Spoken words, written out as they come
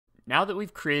Now that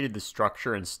we've created the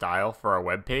structure and style for our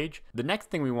web page, the next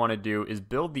thing we want to do is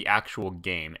build the actual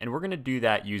game, and we're going to do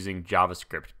that using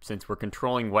JavaScript since we're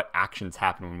controlling what actions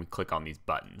happen when we click on these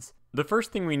buttons. The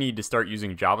first thing we need to start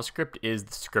using JavaScript is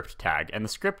the script tag, and the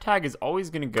script tag is always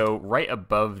going to go right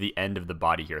above the end of the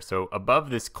body here. So above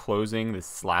this closing, this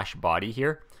slash body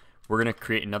here, we're going to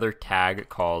create another tag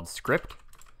called script,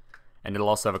 and it'll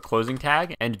also have a closing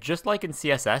tag. And just like in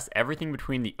CSS, everything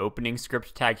between the opening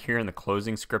script tag here and the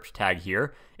closing script tag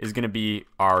here is going to be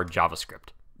our JavaScript.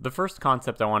 The first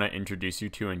concept I want to introduce you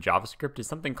to in JavaScript is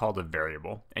something called a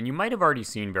variable. And you might have already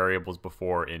seen variables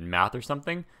before in math or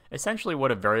something. Essentially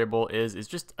what a variable is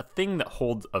just a thing that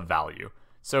holds a value.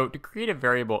 So to create a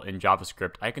variable in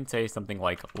JavaScript, I can say something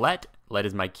like let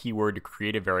is my keyword to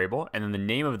create a variable, and then the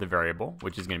name of the variable,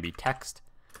 which is going to be text.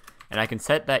 And I can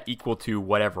set that equal to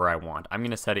whatever I want. I'm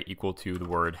going to set it equal to the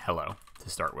word hello to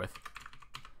start with,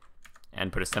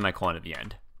 and put a semicolon at the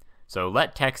end. So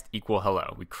let text equal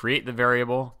hello. We create the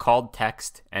variable called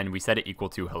text, and we set it equal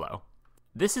to hello.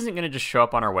 This isn't going to just show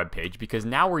up on our web page because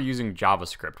now we're using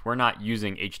JavaScript. We're not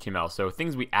using HTML, so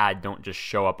things we add don't just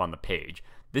show up on the page.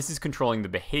 This is controlling the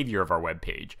behavior of our web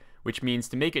page, which means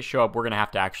to make it show up, we're going to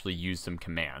have to actually use some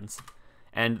commands.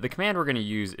 And the command we're going to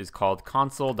use is called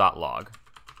console.log.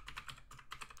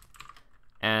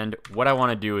 And what I want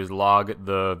to do is log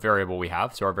the variable we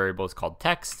have. So our variable is called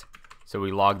text. So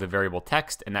we log the variable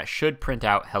text, and that should print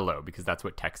out hello because that's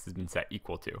what text has been set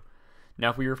equal to.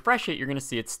 Now if we refresh it, you're going to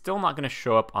see it's still not going to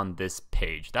show up on this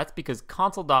page. That's because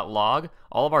console.log,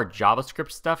 all of our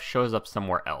JavaScript stuff shows up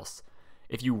somewhere else.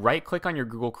 If you right click on your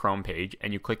Google Chrome page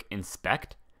and you click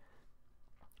inspect,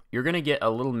 you're going to get a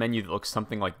little menu that looks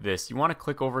something like this. You want to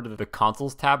click over to the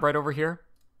consoles tab right over here.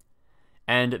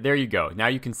 And there you go. Now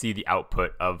you can see the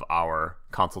output of our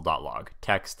console.log,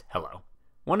 text hello.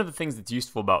 One of the things that's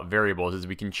useful about variables is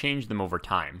we can change them over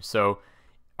time. So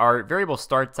our variable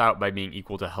starts out by being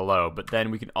equal to hello, but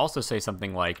then we can also say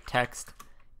something like text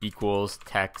equals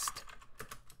text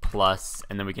plus,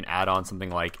 and then we can add on something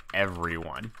like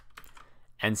everyone.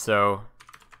 And so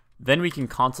then we can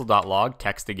console.log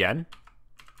text again.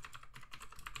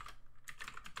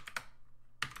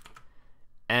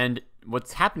 And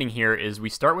what's happening here is we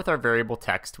start with our variable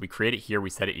text, we create it here, we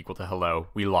set it equal to hello,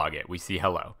 we log it, we see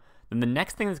hello. Then the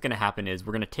next thing that's going to happen is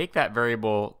we're going to take that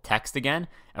variable text again,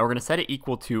 and we're going to set it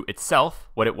equal to itself,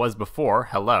 what it was before,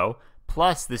 hello,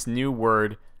 plus this new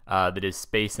word that is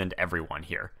space and everyone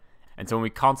here. And so when we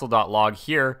console.log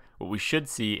here, what we should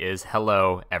see is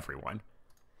hello everyone.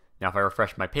 Now if I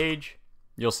refresh my page,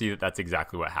 you'll see that that's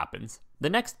exactly what happens. The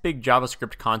next big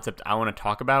JavaScript concept I want to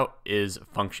talk about is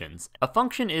functions. A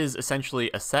function is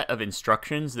essentially a set of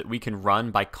instructions that we can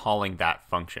run by calling that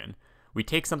function. We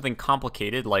take something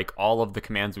complicated like all of the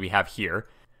commands we have here,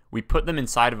 we put them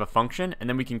inside of a function, and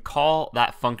then we can call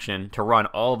that function to run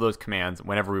all of those commands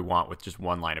whenever we want with just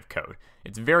one line of code.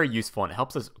 It's very useful and it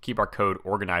helps us keep our code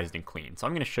organized and clean. So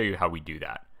I'm going to show you how we do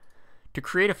that. To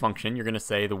create a function, you're going to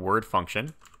say the word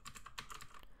function,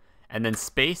 and then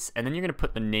space, and then you're going to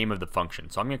put the name of the function.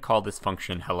 So I'm going to call this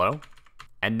function hello,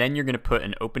 and then you're going to put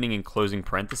an opening and closing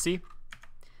parenthesis,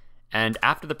 and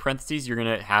after the parentheses you're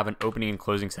going to have an opening and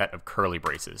closing set of curly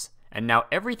braces. And now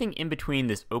everything in between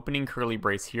this opening curly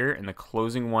brace here and the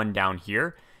closing one down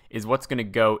here is what's going to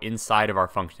go inside of our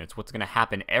function. It's what's going to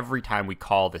happen every time we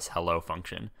call this hello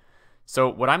function. So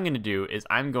what I'm going to do is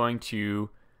I'm going to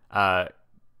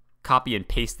copy and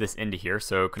paste this into here.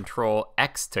 So Control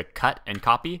X to cut and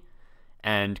copy,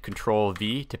 and Control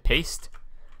V to paste,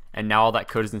 and now all that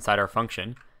code is inside our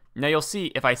function. Now you'll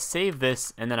see if I save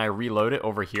this and then I reload it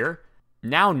over here,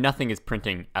 now nothing is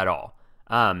printing at all.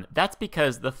 That's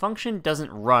because the function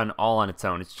doesn't run all on its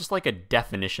own. It's just like a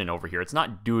definition over here. It's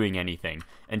not doing anything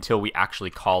until we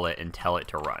actually call it and tell it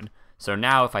to run. So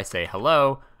now if I say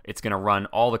hello, it's going to run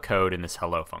all the code in this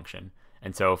hello function.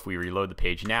 And so if we reload the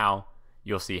page now,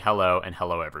 you'll see hello and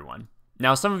hello everyone.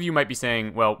 Now some of you might be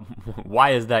saying, well,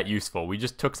 why is that useful? We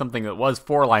just took something that was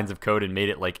 4 lines of code and made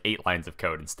it like 8 lines of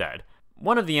code instead.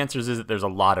 One of the answers is that there's a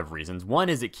lot of reasons. One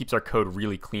is it keeps our code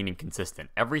really clean and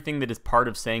consistent. Everything that is part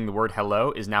of saying the word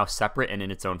hello is now separate and in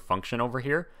its own function over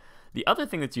here. The other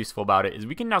thing that's useful about it is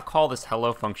we can now call this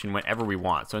hello function whenever we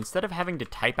want. So instead of having to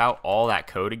type out all that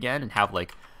code again and have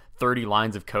like 30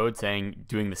 lines of code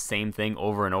doing the same thing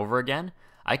over and over again,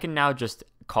 I can now just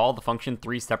call the function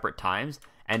 3 separate times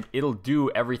and it'll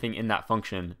do everything in that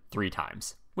function 3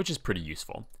 times, which is pretty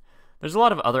useful. There's a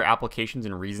lot of other applications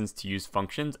and reasons to use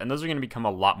functions, and those are going to become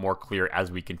a lot more clear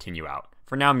as we continue out.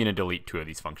 For now, I'm going to delete 2 of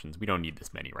these functions. We don't need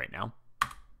this many right now.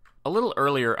 A little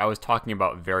earlier, I was talking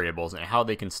about variables and how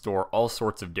they can store all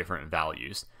sorts of different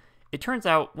values. It turns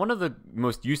out one of the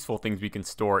most useful things we can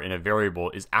store in a variable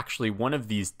is actually one of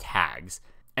these tags.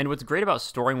 And what's great about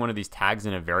storing one of these tags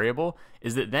in a variable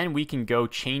is that then we can go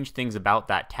change things about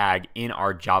that tag in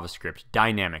our JavaScript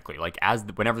dynamically. Like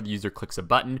whenever the user clicks a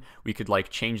button, we could like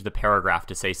change the paragraph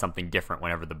to say something different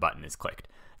whenever the button is clicked.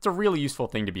 It's a really useful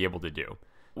thing to be able to do.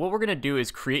 What we're going to do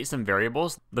is create some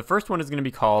variables. The first one is going to be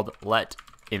called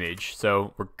letImage.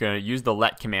 So we're going to use the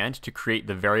let command to create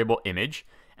the variable image.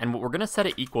 And what we're going to set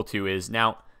it equal to is,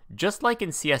 now, just like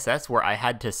in CSS where I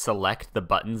had to select the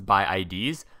buttons by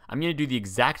IDs, I'm going to do the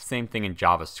exact same thing in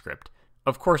JavaScript.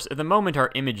 Of course, at the moment,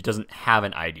 our image doesn't have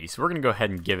an ID, so we're going to go ahead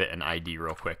and give it an ID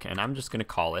real quick, and I'm just going to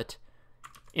call it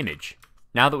image.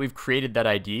 Now that we've created that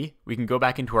ID, we can go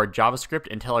back into our JavaScript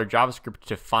and tell our JavaScript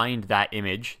to find that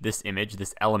image, this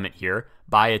element here,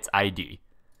 by its ID.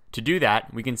 To do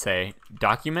that, we can say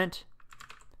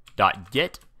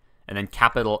document.get, and then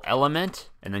capital element,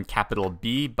 and then capital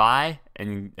B by,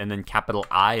 and then capital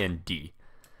I and D.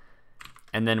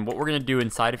 And then what we're going to do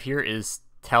inside of here is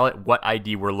tell it what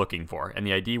ID we're looking for. And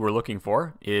the ID we're looking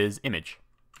for is image.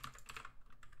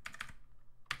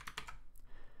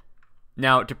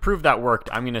 Now, to prove that worked,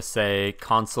 I'm going to say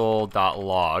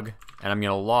console.log, and I'm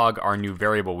going to log our new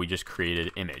variable we just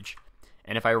created, image.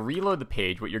 And if I reload the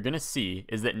page, what you're going to see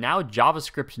is that now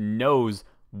JavaScript knows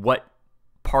what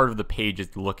part of the page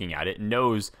it's looking at. It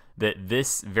knows that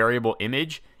this variable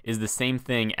image is the same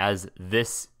thing as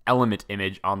this element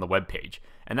image on the web page.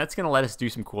 And that's going to let us do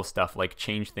some cool stuff like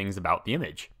change things about the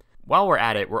image. While we're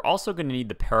at it, we're also going to need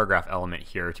the paragraph element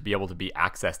here to be able to be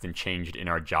accessed and changed in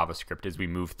our JavaScript as we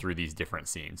move through these different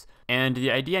scenes. And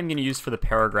the ID I'm going to use for the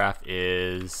paragraph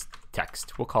is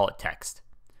text. We'll call it text.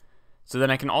 So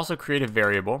then I can also create a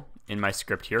variable in my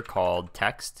script here called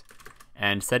text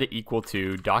and set it equal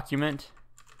to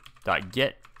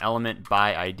document.get element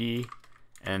by ID,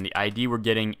 and the ID we're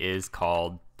getting is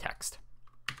called text.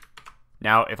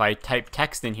 Now, if I type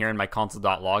text in here in my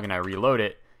console.log and I reload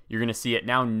it, you're going to see it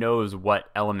now knows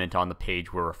what element on the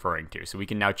page we're referring to. So we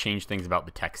can now change things about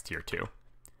the text here too.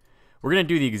 We're going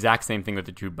to do the exact same thing with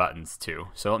the two buttons too.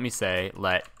 So let me say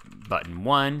let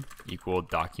button1 equal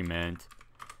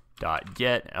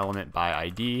document.get element by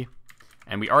ID.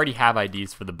 And we already have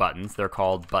IDs for the buttons. They're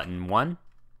called button1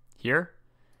 here.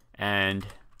 And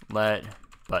let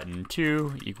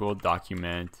button2 equal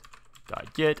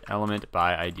document.get element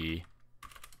by ID.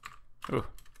 Ooh.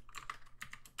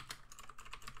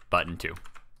 Button2.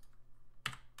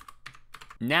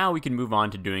 Now we can move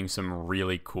on to doing some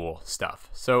really cool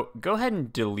stuff. So go ahead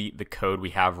and delete the code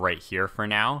we have right here for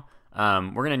now.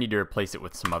 We're going to need to replace it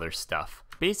with some other stuff.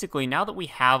 Basically, now that we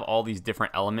have all these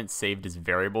different elements saved as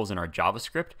variables in our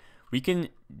JavaScript, we can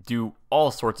do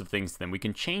all sorts of things to them. We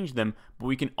can change them, but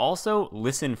we can also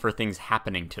listen for things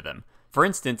happening to them. For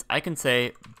instance, I can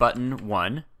say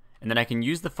button1, and then I can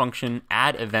use the function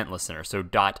add event listener. So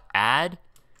 .add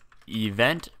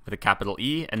event with a capital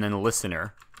E, and then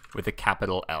listener with a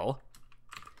capital L.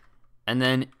 And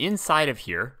then inside of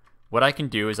here, what I can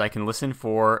do is I can listen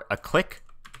for a click.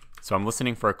 So I'm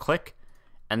listening for a click.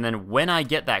 And then when I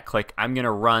get that click, I'm going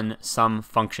to run some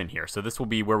function here. So this will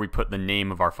be where we put the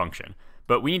name of our function.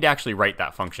 But we need to actually write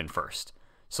that function first.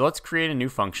 So let's create a new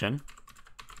function.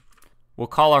 We'll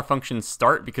call our function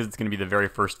start because it's going to be the very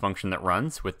first function that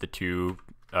runs with the two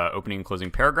opening and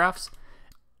closing paragraphs.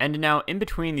 And now in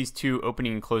between these two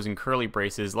opening and closing curly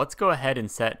braces, let's go ahead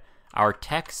and set our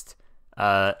text's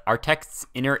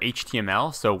inner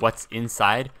HTML. So what's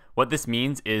inside? What this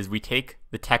means is we take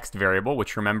the text variable,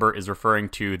 which remember is referring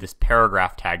to this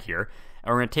paragraph tag here,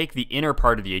 and we're going to take the inner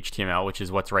part of the HTML, which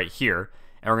is what's right here,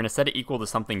 and we're going to set it equal to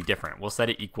something different. We'll set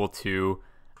it equal to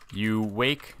you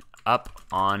wake up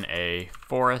on a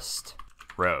forest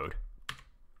road.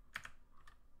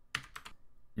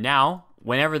 Now,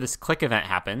 whenever this click event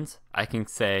happens, I can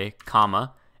say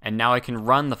comma, and now I can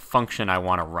run the function I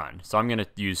want to run. So I'm going to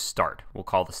use start. We'll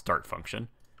call the start function.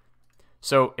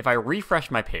 So if I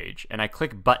refresh my page and I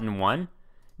click button1,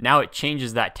 now it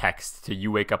changes that text to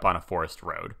you wake up on a forest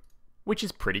road, which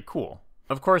is pretty cool.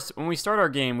 Of course, when we start our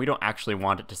game, we don't actually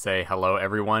want it to say hello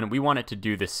everyone. We want it to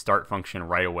do this start function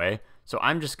right away. So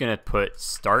I'm just going to put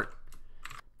start.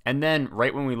 And then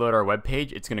right when we load our web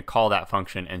page, it's going to call that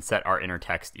function and set our inner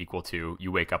text equal to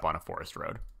you wake up on a forest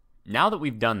road. Now that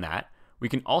we've done that, we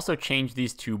can also change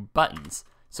these two buttons.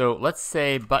 So let's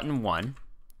say button1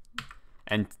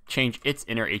 and change its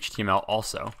inner HTML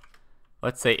also.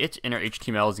 Let's say its inner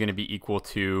HTML is going to be equal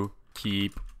to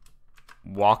keep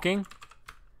walking.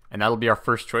 And that'll be our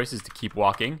first choice, is to keep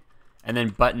walking. And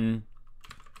then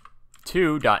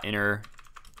button2.inner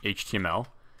HTML,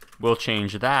 we'll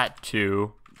change that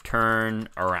to turn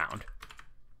around.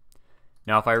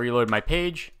 Now if I reload my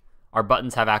page, our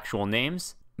buttons have actual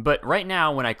names. But right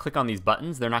now, when I click on these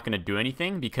buttons, they're not going to do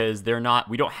anything because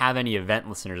we don't have any event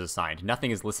listeners assigned. Nothing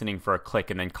is listening for a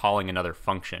click and then calling another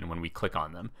function when we click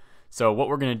on them. So what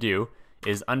we're going to do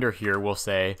is under here, we'll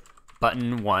say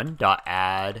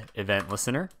button1.add event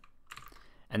listener.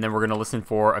 And then we're going to listen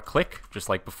for a click, just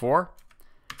like before.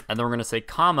 And then we're going to say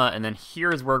comma, and then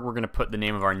here is where we're going to put the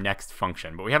name of our next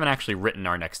function. But we haven't actually written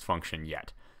our next function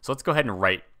yet. So let's go ahead and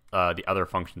write the other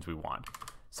functions we want.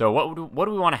 So what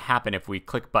do we want to happen if we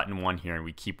click button 1 here and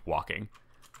we keep walking?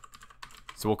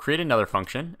 So we'll create another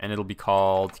function, and it'll be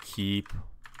called keep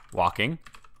walking.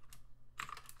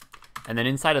 And then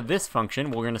inside of this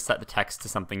function, we're going to set the text to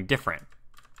something different.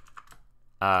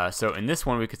 So in this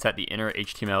one, we could set the inner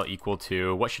HTML equal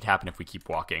to what should happen if we keep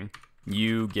walking.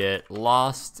 You get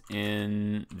lost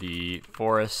in the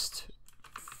forest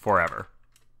forever.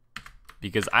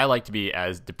 Because I like to be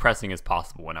as depressing as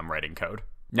possible when I'm writing code.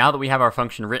 Now that we have our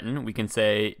function written, we can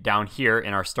say down here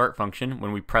in our start function,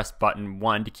 when we press button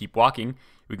 1 to keep walking,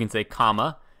 we can say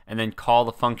comma, and then call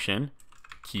the function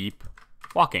keep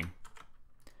walking.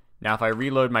 Now if I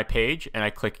reload my page and I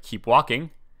click keep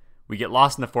walking, we get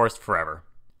lost in the forest forever.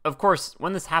 Of course,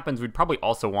 when this happens, we'd probably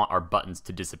also want our buttons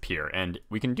to disappear, and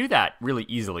we can do that really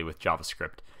easily with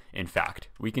JavaScript. In fact,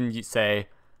 we can say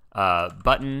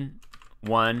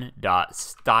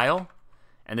button1.style,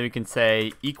 and then we can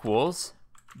say equals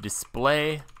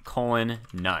display :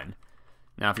 none.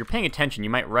 Now, if you're paying attention, you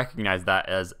might recognize that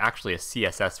as actually a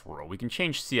CSS rule. We can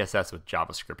change CSS with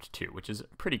JavaScript too, which is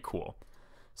pretty cool.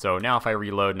 So now if I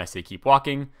reload and I say keep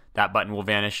walking, that button will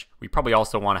vanish. We probably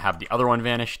also want to have the other one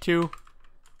vanish too.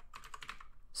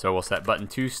 So we'll set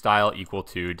button2 style equal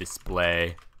to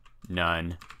display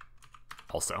none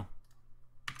also.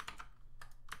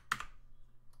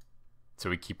 So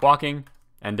we keep walking,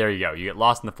 and there you go. You get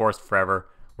lost in the forest forever.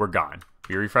 We're gone.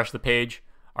 We refresh the page,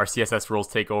 our CSS rules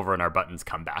take over, and our buttons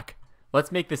come back.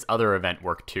 Let's make this other event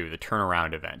work too, the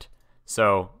turnaround event.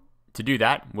 So to do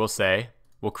that, we'll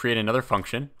create another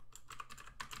function,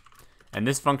 and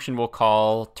this function we'll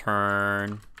call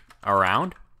turn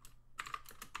around.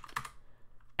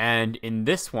 And in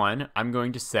this one, I'm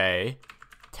going to say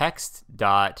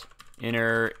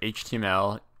text.inner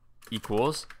HTML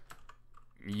equals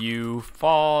you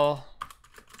fall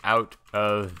out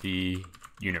of the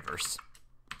universe.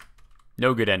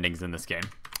 No good endings in this game.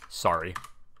 Sorry.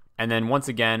 And then once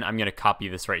again, I'm going to copy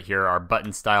this right here. Our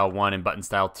button style 1 and button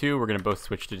style 2, we're going to both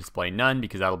switch to display none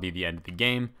because that'll be the end of the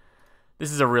game.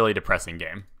 This is a really depressing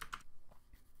game.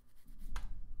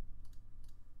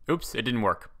 Oops, it didn't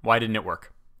work. Why didn't it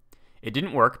work? It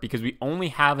didn't work because we only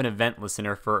have an event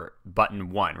listener for button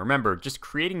 1. Remember, just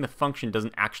creating the function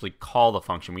doesn't actually call the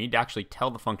function. We need to actually tell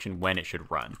the function when it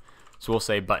should run. So we'll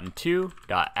say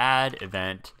button2.add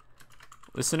event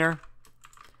listener,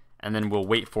 and then we'll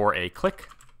wait for a click.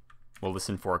 We'll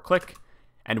listen for a click,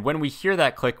 and when we hear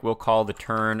that click, we'll call the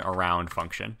turn around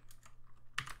function,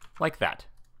 like that.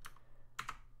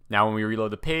 Now when we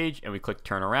reload the page and we click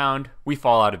turn around, we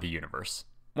fall out of the universe.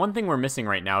 One thing we're missing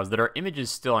right now is that our images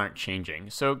still aren't changing.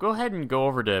 So go ahead and go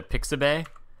over to Pixabay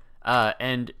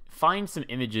and find some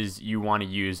images you want to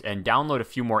use and download a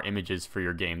few more images for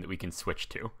your game that we can switch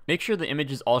to. Make sure the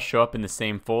images all show up in the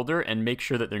same folder and make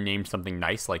sure that they're named something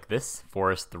nice like this,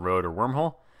 forest, the road, or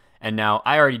wormhole. And now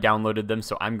I already downloaded them,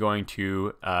 so I'm going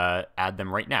to add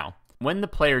them right now. When the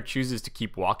player chooses to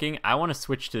keep walking, I want to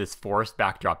switch to this forest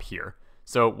backdrop here.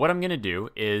 So what I'm going to do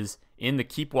is in the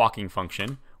keep walking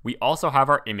function, we also have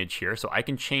our image here, so I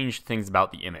can change things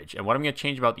about the image. And what I'm going to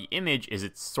change about the image is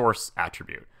its source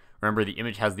attribute. Remember, the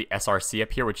image has the src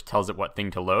up here, which tells it what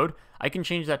thing to load. I can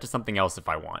change that to something else if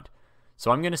I want. So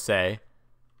I'm going to say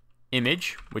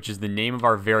image, which is the name of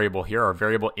our variable here, our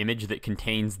variable image that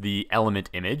contains the element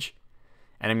image.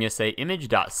 And I'm going to say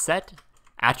image.set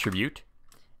attribute.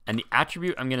 And the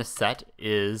attribute I'm going to set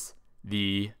is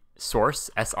the source,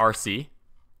 src,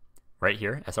 right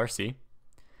here, src.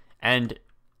 And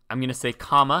I'm going to say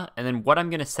comma, and then what I'm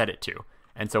going to set it to.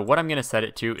 And so what I'm going to set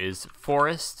it to is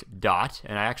forest dot,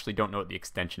 and I actually don't know what the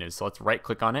extension is, so let's right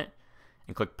click on it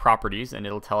and click properties, and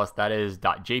it'll tell us that is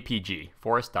 .jpg,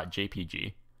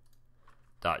 forest.jpg.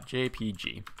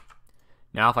 .jpg.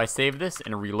 Now if I save this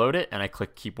and reload it and I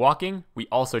click keep walking, we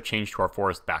also change to our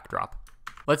forest backdrop.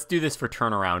 Let's do this for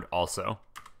turnaround also.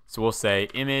 So we'll say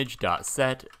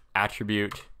image.set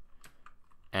attribute,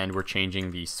 and we're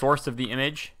changing the source of the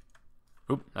image.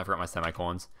 Oop, I forgot my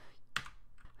semicolons.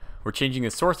 We're changing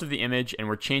the source of the image, and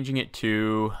we're changing it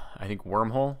to, I think,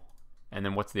 wormhole. And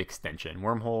then what's the extension?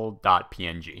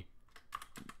 Wormhole.png.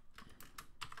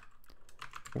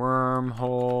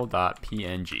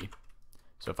 Wormhole.png.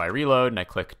 So if I reload and I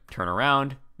click turn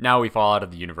around, now we fall out of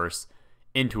the universe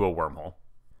into a wormhole.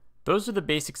 Those are the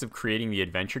basics of creating the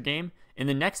adventure game. In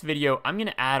the next video, I'm going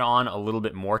to add on a little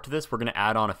bit more to this. We're going to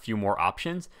add on a few more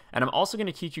options, and I'm also going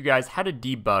to teach you guys how to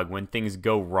debug when things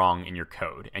go wrong in your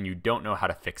code and you don't know how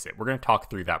to fix it. We're going to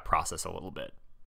talk through that process a little bit.